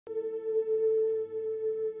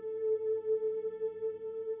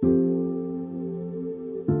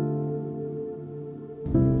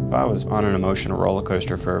I was on an emotional roller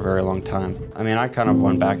coaster for a very long time. I mean, I kind of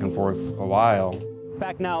went back and forth a while.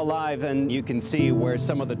 Back now live, and you can see where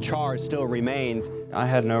some of the char still remains. I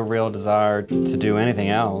had no real desire to do anything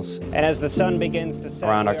else. And as the sun begins to set,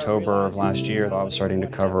 around October of last year, I was starting to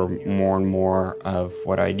cover more and more of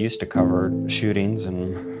what I used to cover, shootings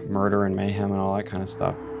and murder and mayhem and all that kind of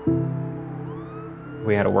stuff.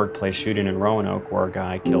 We had a workplace shooting in Roanoke where a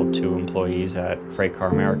guy killed 2 employees at Freight Car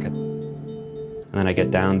America. And then I get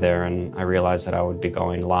down there and I realized that I would be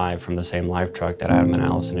going live from the same live truck that Adam and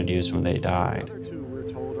Alison had used when they died. The other 2, we're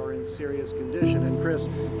told, are in serious condition. And Chris,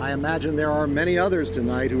 I imagine there are many others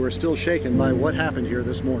tonight who are still shaken by what happened here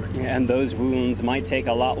this morning. And those wounds might take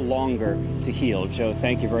a lot longer to heal. Joe,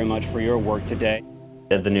 thank you very much for your work today.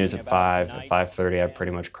 Did the news at 5. At 5:30, I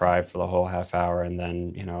pretty much cried for the whole half hour and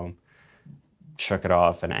then, you know, shook it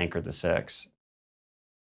off and anchored the 6.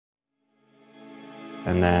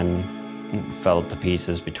 And then fell to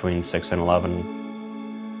pieces between 6 and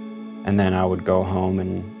 11. And then I would go home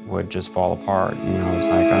and would just fall apart. And I was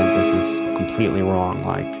like, this is completely wrong.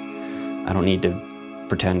 Like, I don't need to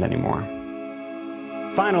pretend anymore.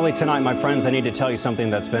 Finally tonight, my friends, I need to tell you something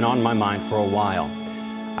that's been on my mind for a while.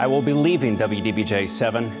 I will be leaving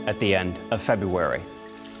WDBJ-7 at the end of February.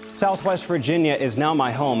 Southwest Virginia is now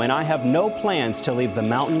my home, and I have no plans to leave the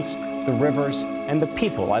mountains, the rivers, and the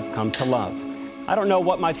people I've come to love. I don't know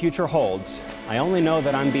what my future holds. I only know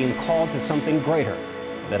that I'm being called to something greater,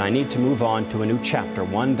 that I need to move on to a new chapter,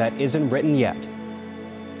 one that isn't written yet.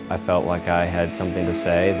 I felt like I had something to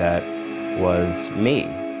say that was me.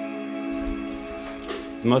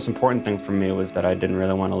 The most important thing for me was that I didn't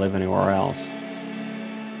really want to live anywhere else.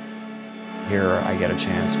 Here I get a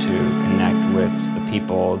chance to connect with the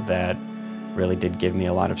people that really did give me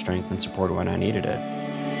a lot of strength and support when I needed it.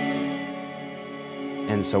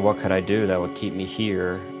 And so what could I do that would keep me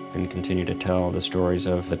here and continue to tell the stories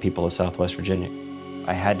of the people of Southwest Virginia?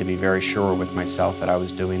 I had to be very sure with myself that I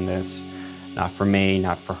was doing this, not for me,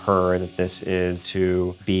 not for her, that this is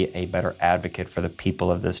to be a better advocate for the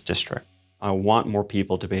people of this district. I want more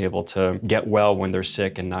people to be able to get well when they're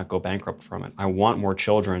sick and not go bankrupt from it. I want more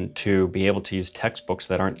children to be able to use textbooks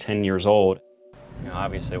that aren't 10 years old. You know,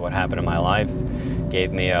 obviously what happened in my life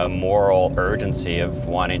gave me a moral urgency of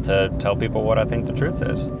wanting to tell people what I think the truth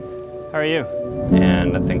is. How are you?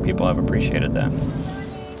 And I think people have appreciated that.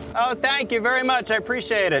 Oh, thank you very much. I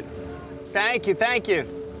appreciate it. Thank you, thank you.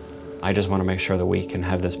 I just want to make sure that we can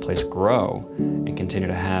have this place grow and continue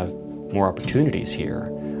to have more opportunities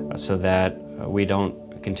here so that we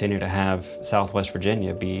don't continue to have Southwest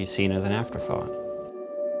Virginia be seen as an afterthought.